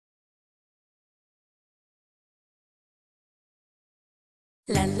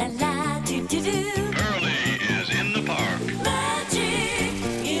La la la do do do. Pearlie is in the park. Magic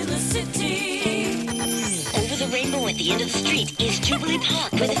in the city. Over the rainbow at the end of the street is Jubilee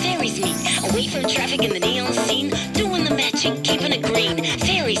Park, where the fairies meet. Away from traffic and the neon scene, doing the magic, keeping it green.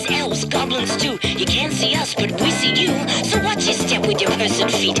 Fairies, elves, goblins too. You can't see us, but we see you. So watch your step with your person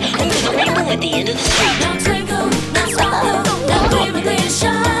feet. Over the rainbow at the end of the street. Now twinkle, now sparkle, now glimmer, glitter,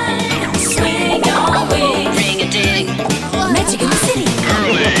 shine. Swing your wings. Ring a ding. Magic in the city.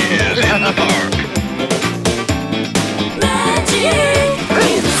 Pearlie is in the park. Magic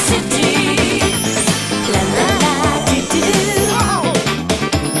in the city. La la la do do do.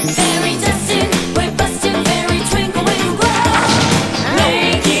 Fairy dusting, we're busting, fairy twinkle, winkle, glow.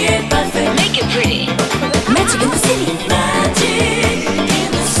 Make it perfect. Make it pretty. Magic in the city. Magic in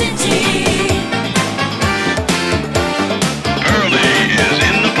the city. Pearlie is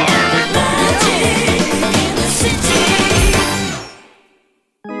in the park. Magic in the city.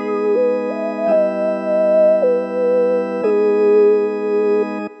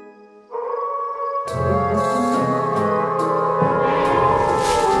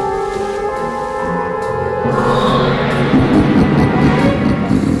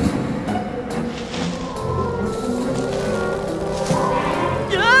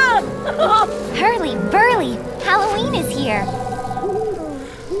 Pearlie, Burlie, Halloween is here.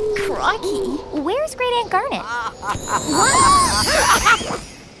 Crocky, where's Great Aunt Garnet?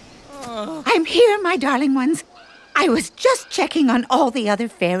 I'm here, my darling ones. I was just checking on all the other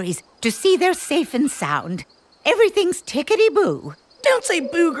fairies to see they're safe and sound. Everything's tickety-boo. Don't say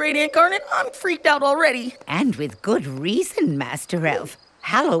boo, Great Aunt Garnet. I'm freaked out already. And with good reason, Master Elf.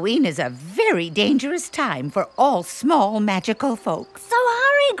 Halloween is a very dangerous time for all small magical folks. So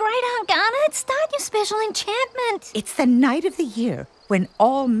hurry, Great Aunt Garnet, start your special enchantment. It's the night of the year when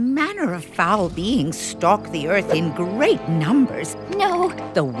all manner of foul beings stalk the earth in great numbers. No,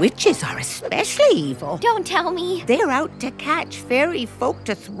 The witches are especially evil. don't tell me. They're out to catch fairy folk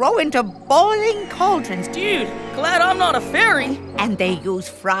to throw into boiling cauldrons. Dude, glad I'm not a fairy. And they use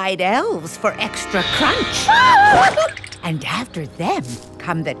fried elves for extra crunch. And after them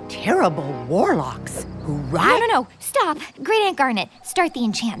come the terrible warlocks who ride... No, stop. Great Aunt Garnet, start the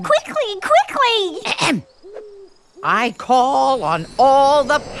enchantment. Quickly! Ahem. I call on all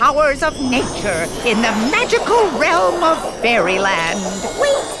the powers of nature in the magical realm of fairyland.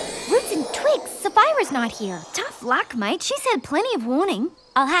 Wait, Roots and Twigs, Sapphira's not here. Tough luck, mate. She's had plenty of warning.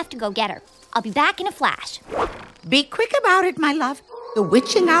 I'll have to go get her. I'll be back in a flash. Be quick about it, my love. The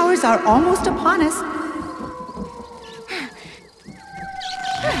witching hours are almost upon us.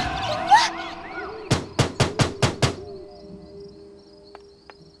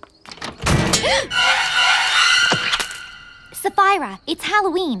 Sapphira, it's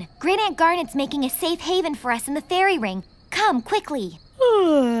Halloween. Great Aunt Garnet's making a safe haven for us in the fairy ring. Come, quickly.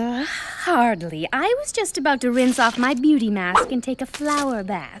 Hardly. I was just about to rinse off my beauty mask and take a flower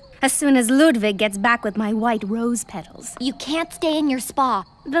bath as soon as Ludwig gets back with my white rose petals. You can't stay in your spa.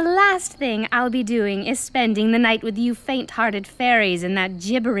 The last thing I'll be doing is spending the night with you faint-hearted fairies and that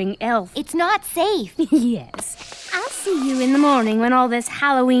gibbering elf. It's not safe. Yes. I'll see you in the morning when all this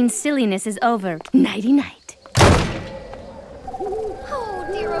Halloween silliness is over. Nighty-night.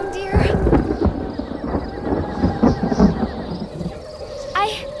 Oh, dear.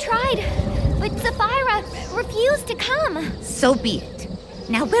 I tried, but Sapphira refused to come. So be it.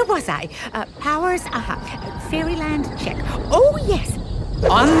 Now, where was I? Powers? Fairyland check. Oh, yes.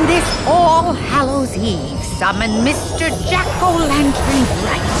 On this All Hallows Eve, summon Mr. Jack-o'-lantern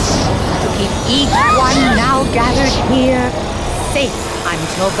Bright to keep each one now gathered here safe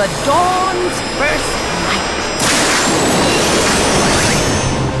until the dawn's first light.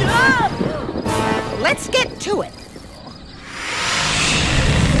 Let's get to it.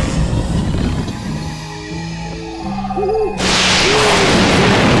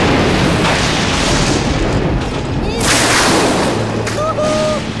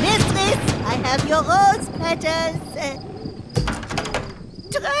 Mistress, I have your rose petals.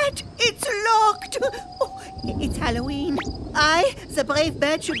 Drat, it's locked. Oh, it's Halloween. I, the brave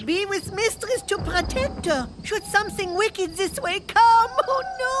bird, should be with Mistress to protect her. Should something wicked this way come, oh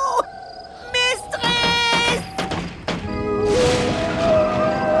no! Mistress!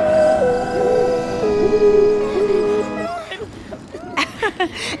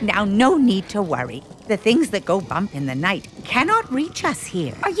 Now, no need to worry. The things that go bump in the night cannot reach us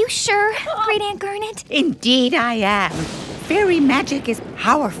here. Are you sure, Great Aunt Garnet? Indeed I am. Fairy magic is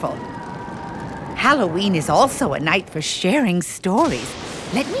powerful. Halloween is also a night for sharing stories.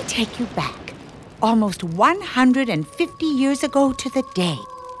 Let me take you back, almost 150 years ago to the day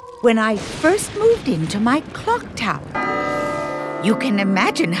when I first moved into my clock tower. You can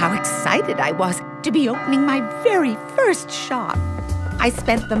imagine how excited I was to be opening my very first shop. I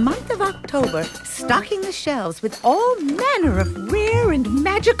spent the month of October stocking the shelves with all manner of rare and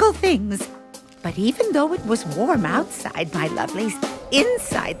magical things. But even though it was warm outside, my lovelies,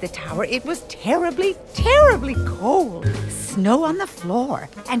 inside the tower it was terribly, terribly cold. Snow on the floor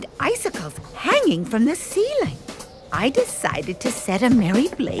and icicles hanging from the ceiling. I decided to set a merry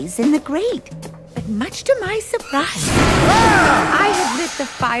blaze in the grate. But much to my surprise, I had lit the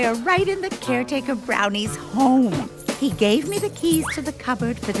fire right in the caretaker Brownie's home. He gave me the keys to the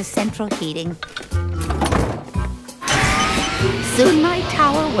cupboard for the central heating. Soon my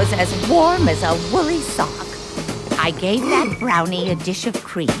tower was as warm as a woolly sock. I gave that Brownie a dish of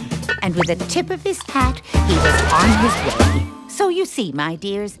cream, and with a tip of his hat, he was on his way. So you see, my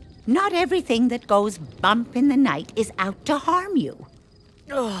dears, not everything that goes bump in the night is out to harm you.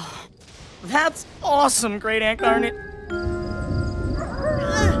 Oh, that's awesome, Great Aunt Garnet.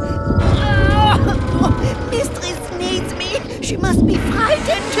 Mistress needs me. She must be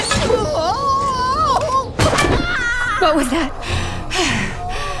frightened. What was that?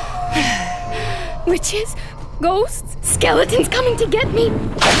 Witches? Ghosts? Skeletons coming to get me?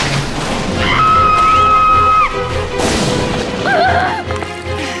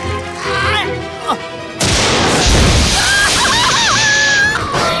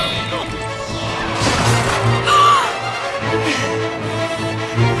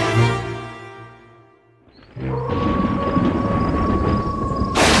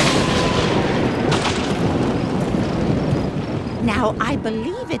 Now, I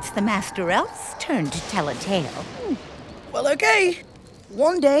believe it's the Master Elf's turn to tell a tale. Well, okay.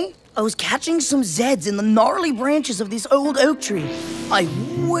 One day, I was catching some Zeds in the gnarly branches of this old oak tree. I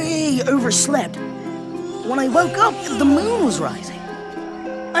way overslept. When I woke up, the moon was rising.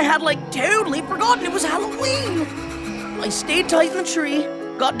 I had totally forgotten it was Halloween. I stayed tight in the tree,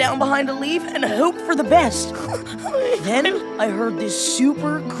 got down behind a leaf, and hoped for the best. Then I heard this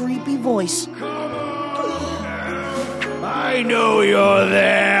super creepy voice. I know you're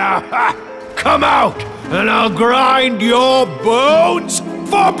there. Come out, and I'll grind your bones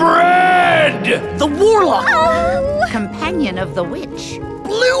for bread! The warlock! Companion of the witch.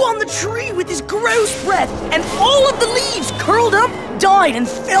 Blew on the tree with his gross breath, and all of the leaves curled up, died, and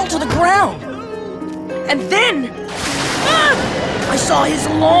fell to the ground. And then, I saw his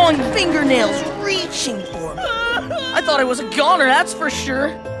long fingernails reaching for me. I thought I was a goner, that's for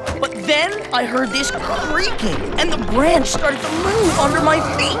sure. But then I heard this creaking, and the branch started to move under my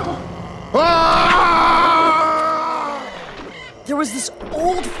feet. There was this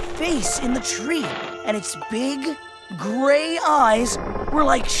old face in the tree, and its big, gray eyes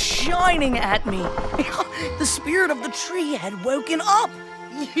were shining at me. The spirit of the tree had woken up.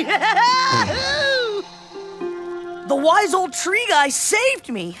 Yahoo! The wise old tree guy saved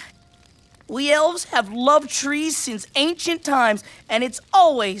me. We elves have loved trees since ancient times, and it's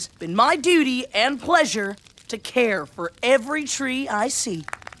always been my duty and pleasure to care for every tree I see.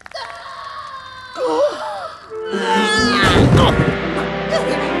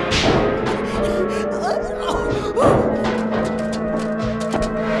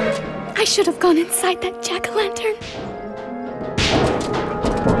 I should have gone inside that jack-o'-lantern.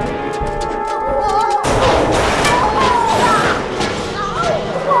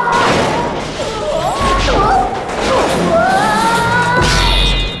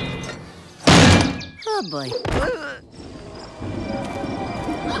 Oh, boy.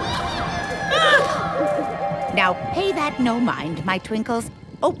 Now pay that no mind, my twinkles.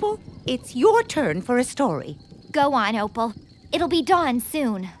 Opal, it's your turn for a story. Go on, Opal. It'll be dawn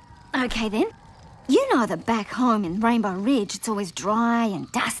soon. Okay, then. You know that back home in Rainbow Ridge, it's always dry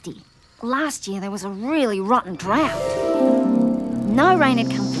and dusty. Last year, there was a really rotten drought. No rain had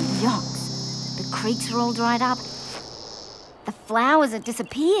come for yonks. The creeks were all dried up. The flowers had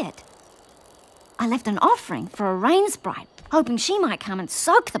disappeared. I left an offering for a rain sprite, hoping she might come and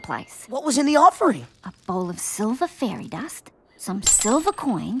soak the place. What was in the offering? A bowl of silver fairy dust, some silver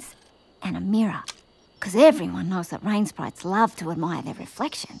coins, and a mirror. Because everyone knows that rain sprites love to admire their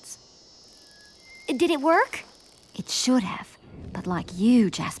reflections. Did it work? It should have. But like you,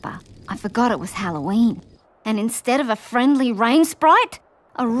 Jasper, I forgot it was Halloween. And instead of a friendly rain sprite,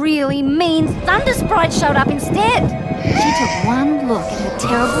 a really mean thunder sprite showed up instead. She took one look at her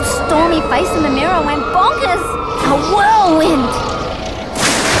terrible stormy face in the mirror and went bonkers. A whirlwind.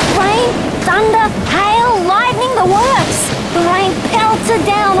 Rain, thunder, hail, lightning, the works. The rain pelted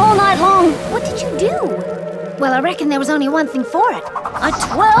down all night long. What did you do? Well, I reckon there was only one thing for it. I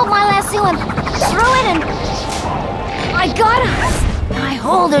twirled my lasso and threw it and I got her. I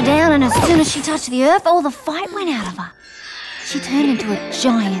hauled her down, and as soon as she touched the earth, all the fight went out of her. she turned into a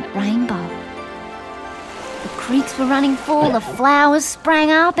giant rainbow. The creeks were running full, the flowers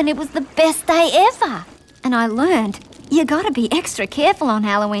sprang up, and it was the best day ever. And I learned you gotta be extra careful on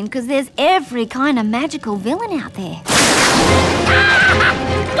Halloween because there's every kind of magical villain out there.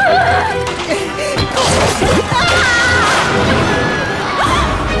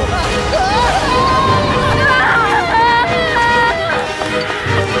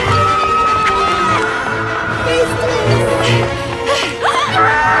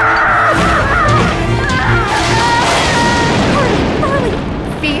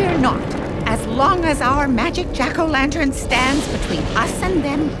 Fear not. As long as our magic jack-o'-lantern stands between us and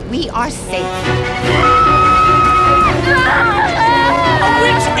them, we are safe. A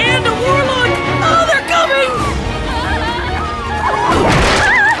witch and a warlock! Oh, they're coming!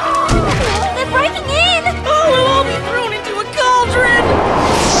 They're breaking in! Oh, we'll all be thrown into a cauldron!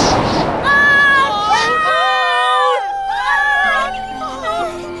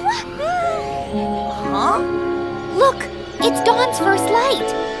 Huh? Look, it's Dawn's first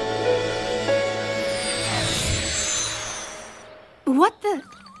light. What the?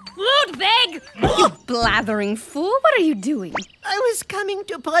 Ludwig! You blathering fool, what are you doing? I was coming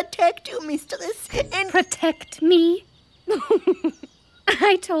to protect you, mistress, and... Protect me?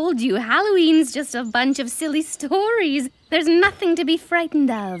 I told you, Halloween's just a bunch of silly stories. There's nothing to be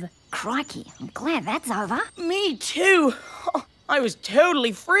frightened of. Crikey, I'm glad that's over. Me too. Oh, I was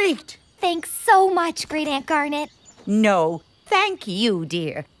totally freaked. Thanks so much, Great Aunt Garnet. No, thank you,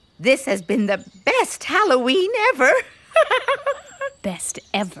 dear. This has been the best Halloween ever. Best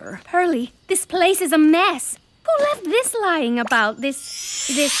ever. Pearlie, this place is a mess. Who left this lying about? This...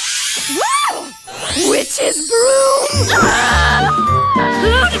 Witch's broom!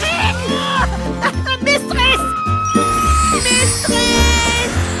 Ludwig! Mistress! Mistress!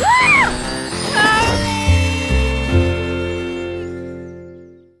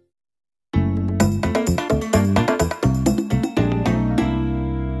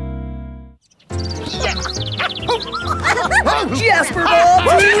 Jasper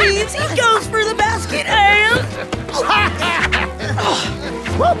Bob leaves. He goes for the basket and...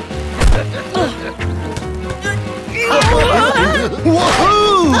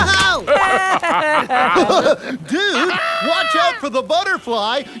 Woohoo! Dude, watch out for the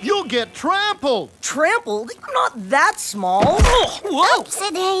butterfly. You'll get trampled. Trampled? I'm not that small. Whoa!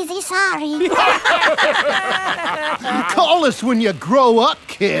 Daisy, sorry. Call us when you grow up,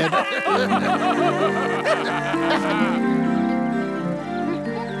 kid.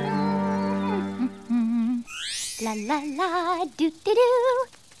 La la la, do do do.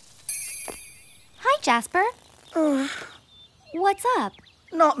 Hi, Jasper. What's up?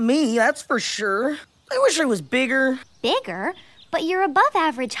 Not me, that's for sure. I wish I was bigger. Bigger? But you're above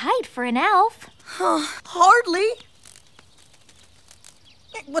average height for an elf. Hardly.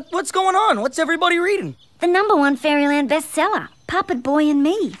 What's going on? What's everybody reading? The #1 Fairyland bestseller, Puppet Boy and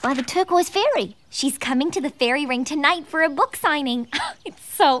Me, by the Turquoise Fairy. She's coming to the fairy ring tonight for a book signing. It's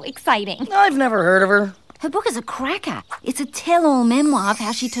so exciting. I've never heard of her. Her book is a cracker. It's a tell-all memoir of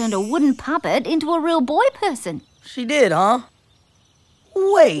how she turned a wooden puppet into a real boy person. She did, huh?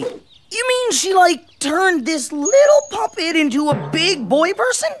 Wait, you mean she, turned this little puppet into a big boy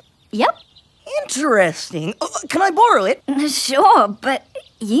person? Yep. Interesting. Can I borrow it? Sure, but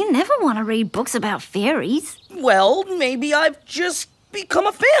you never want to read books about fairies. Well, maybe I've just become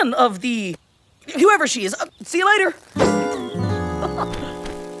a fan of the... whoever she is. See you later.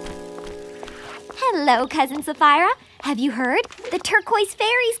 Hello, Cousin Sapphira. Have you heard? The Turquoise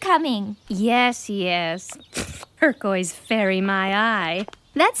Fairy's coming. Yes. Turquoise fairy my eye.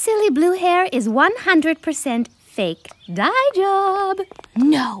 That silly blue hair is 100% fake. Dye job.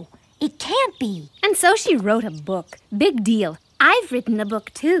 No, it can't be. And so she wrote a book. Big deal. I've written a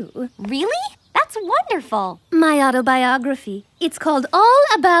book too. Really? That's wonderful. My autobiography. It's called All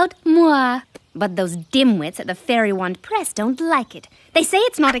About Moi. But those dimwits at the Fairy Wand Press don't like it. They say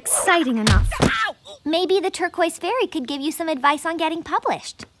it's not exciting enough. Maybe the Turquoise Fairy could give you some advice on getting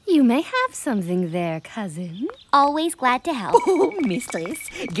published. You may have something there, cousin. Always glad to help. Oh, mistress,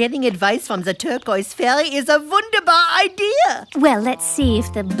 getting advice from the Turquoise Fairy is a wunderbar idea. Well, let's see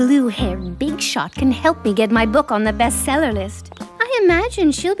if the blue-haired big shot can help me get my book on the bestseller list. I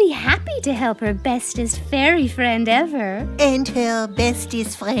imagine she'll be happy to help her bestest fairy friend ever. And her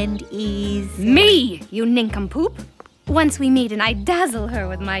bestest friend is... Me, you nincompoop. Once we meet and I dazzle her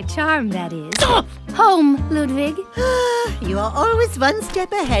with my charm, that is. Home, Ludwig. You are always one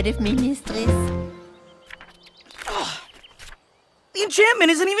step ahead of me, mistress. The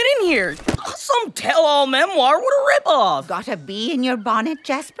enchantment isn't even in here. Some tell-all memoir. What a ripoff. Got a bee in your bonnet,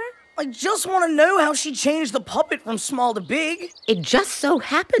 Jasper? I just want to know how she changed the puppet from small to big. It just so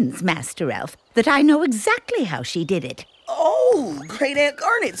happens, Master Elf, that I know exactly how she did it. Oh, great Aunt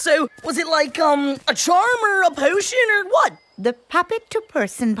Garnet. So, was it like, a charm or a potion or what? The puppet to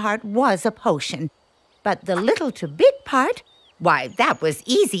person part was a potion, but the little to big part, why, that was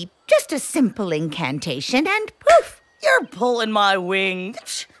easy. Just a simple incantation and poof. You're pulling my wing.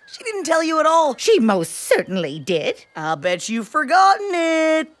 She didn't tell you at all. She most certainly did. I'll bet you've forgotten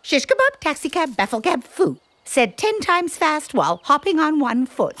it. Shish kebab, taxi cab, baffle cab, foo. Said 10 times fast while hopping on one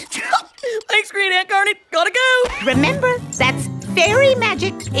foot. Thanks, great Aunt Garnet. Gotta go. Remember, that's fairy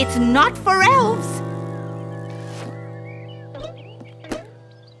magic. It's not for elves.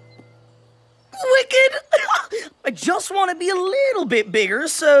 Wicked! I just want to be a little bit bigger,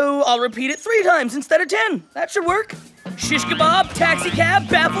 so I'll repeat it 3 times instead of 10. That should work. Shish kebab, taxi cab,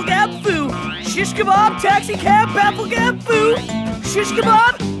 baffle cab, foo. Shish kebab, taxi cab, baffle cab, foo. Shish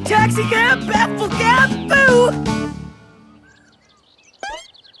kebab, taxi cab, baffle cab, foo.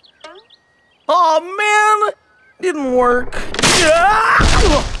 Oh man, didn't work.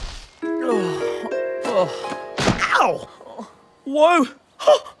 Ow! Whoa!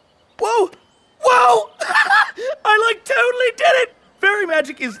 Whoa! Whoa! I totally did it! Fairy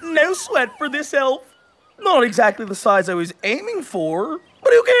magic is no sweat for this elf. Not exactly the size I was aiming for,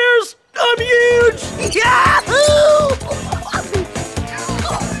 but who cares? I'm huge! Yahoo!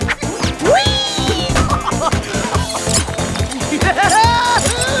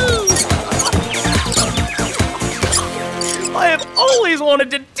 I have always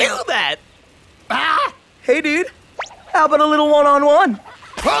wanted to do that. Hey, dude. How about a little one-on-one?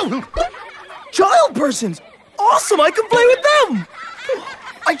 Child persons! Awesome, I can play with them!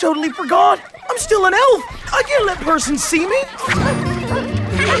 I totally forgot. I'm still an elf. I can't let persons see me.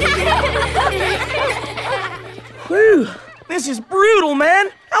 Whew, this is brutal,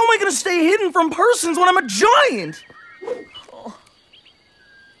 man. How am I gonna stay hidden from persons when I'm a giant?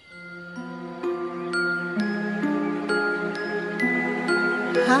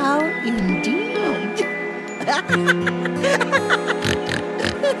 How indeed.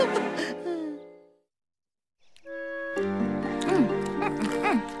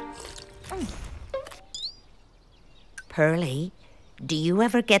 Pearlie, do you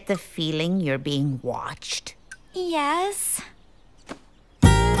ever get the feeling you're being watched? Yes.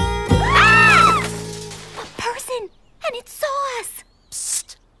 Ah! A person! And it saw us!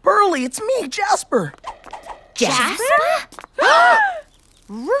 Psst! Pearlie, it's me, Jasper. Jasper?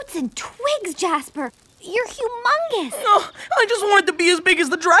 Roots and twigs, Jasper. You're humongous. Oh, I just wanted to be as big as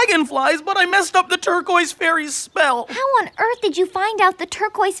the dragonflies, but I messed up the turquoise fairy's spell. How on earth did you find out the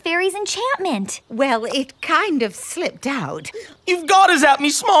turquoise fairy's enchantment? Well, it kind of slipped out. You've got to zap me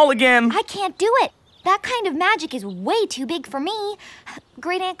small again. I can't do it. That kind of magic is way too big for me.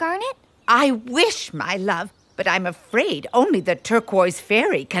 Great Aunt Garnet? I wish, my love, but I'm afraid only the turquoise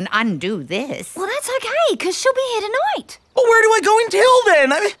fairy can undo this. Well, that's okay, because she'll be here tonight. But where do I go until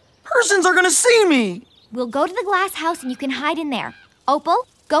then? Persons are gonna see me. We'll go to the glass house and you can hide in there. Opal,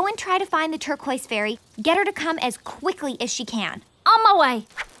 go and try to find the turquoise fairy. Get her to come as quickly as she can. On my way.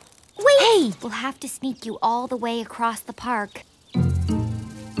 Wait! Hey! We'll have to sneak you all the way across the park.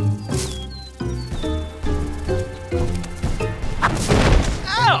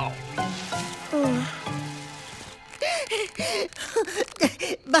 Ow!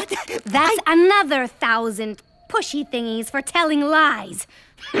 But That's another 1,000 pushy thingies for telling lies.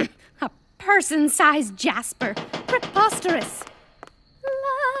 A person-sized Jasper. Preposterous. La,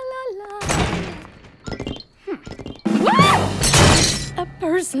 la, la. A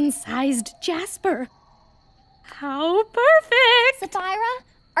person-sized Jasper. How perfect! Sapphira,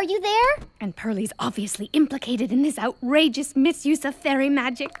 are you there? And Pearlie's obviously implicated in this outrageous misuse of fairy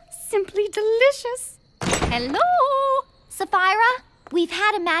magic. Simply delicious. Hello? Sapphira, we've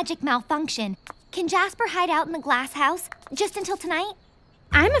had a magic malfunction. Can Jasper hide out in the glass house just until tonight?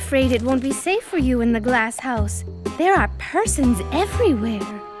 I'm afraid it won't be safe for you in the glass house. There are persons everywhere.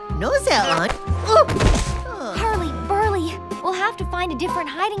 no, there aren't. Pearlie, Burlie, we'll have to find a different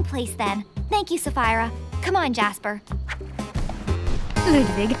hiding place then. Thank you, Sapphira. Come on, Jasper.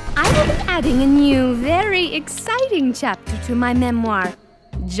 Ludwig, I will be adding a new, very exciting chapter to my memoir.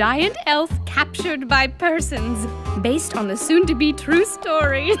 Giant Elf Captured by Persons, based on the soon-to-be true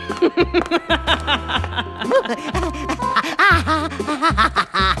story.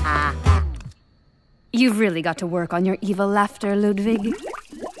 You've really got to work on your evil laughter, Ludwig.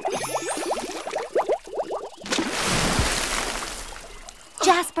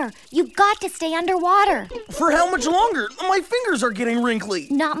 Jasper, you've got to stay underwater. For how much longer? My fingers are getting wrinkly.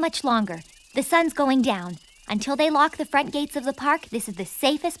 Not much longer. The sun's going down. Until they lock the front gates of the park, this is the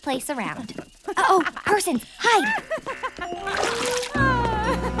safest place around. Uh-oh, persons, hide!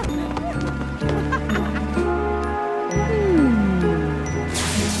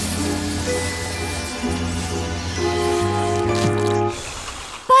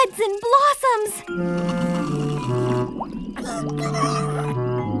 Buds and blossoms!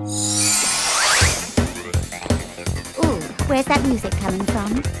 Ooh, where's that music coming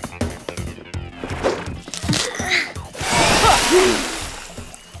from?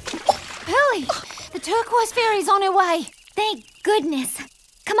 Pearlie, the turquoise fairy's on her way. Thank goodness.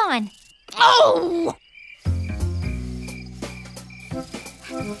 Come on. Oh!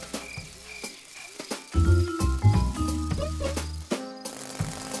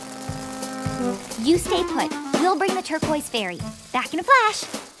 You stay put. We'll bring the turquoise fairy. Back in a flash.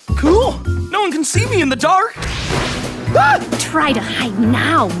 Cool. No one can see me in the dark. Try to hide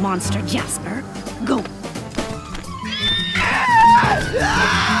now, Monster Jasper. Go.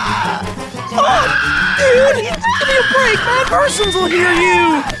 Oh, dude! Give me a break, man! Persons will hear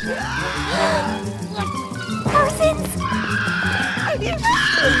you! Persons!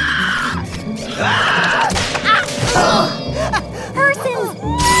 Persons!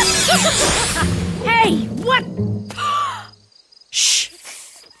 Hey, what? Shh!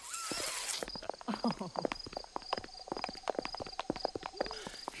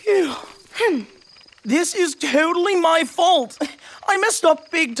 Phew. This is totally my fault. I messed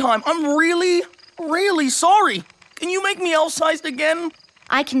up big time. I'm really, really sorry. Can you make me elf-sized again?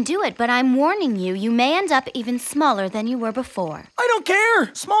 I can do it, but I'm warning you, you may end up even smaller than you were before. I don't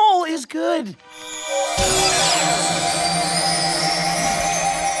care. Small is good.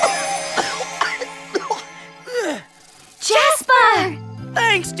 Jasper!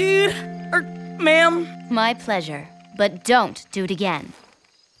 Thanks, dude. Ma'am. My pleasure. But don't do it again.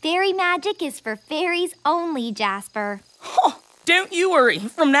 Fairy magic is for fairies only, Jasper. Oh, don't you worry.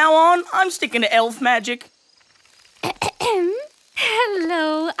 From now on, I'm sticking to elf magic.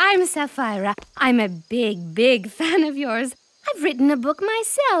 Hello, I'm Sapphira. I'm a big, big fan of yours. I've written a book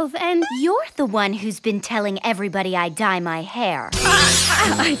myself, and You're the one who's been telling everybody I dye my hair.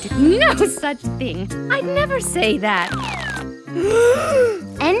 I did no such thing. I'd never say that.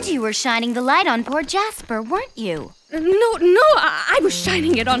 And you were shining the light on poor Jasper, weren't you? No, I was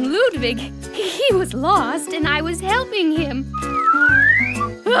shining it on Ludwig. He was lost, and I was helping him.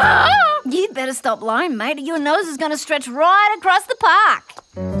 You'd better stop lying, mate, or your nose is going to stretch right across the park.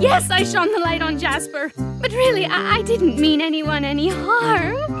 Yes, I shone the light on Jasper. But really, I didn't mean anyone any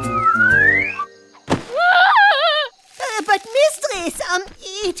harm. But mistress,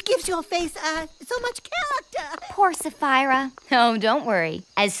 it gives your face so much character. Poor Sapphira. Oh, don't worry.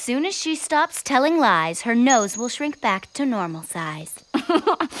 As soon as she stops telling lies, her nose will shrink back to normal size.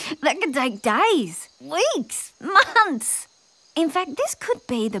 That could take days, weeks, months. In fact, this could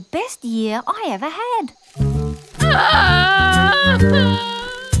be the best year I ever had.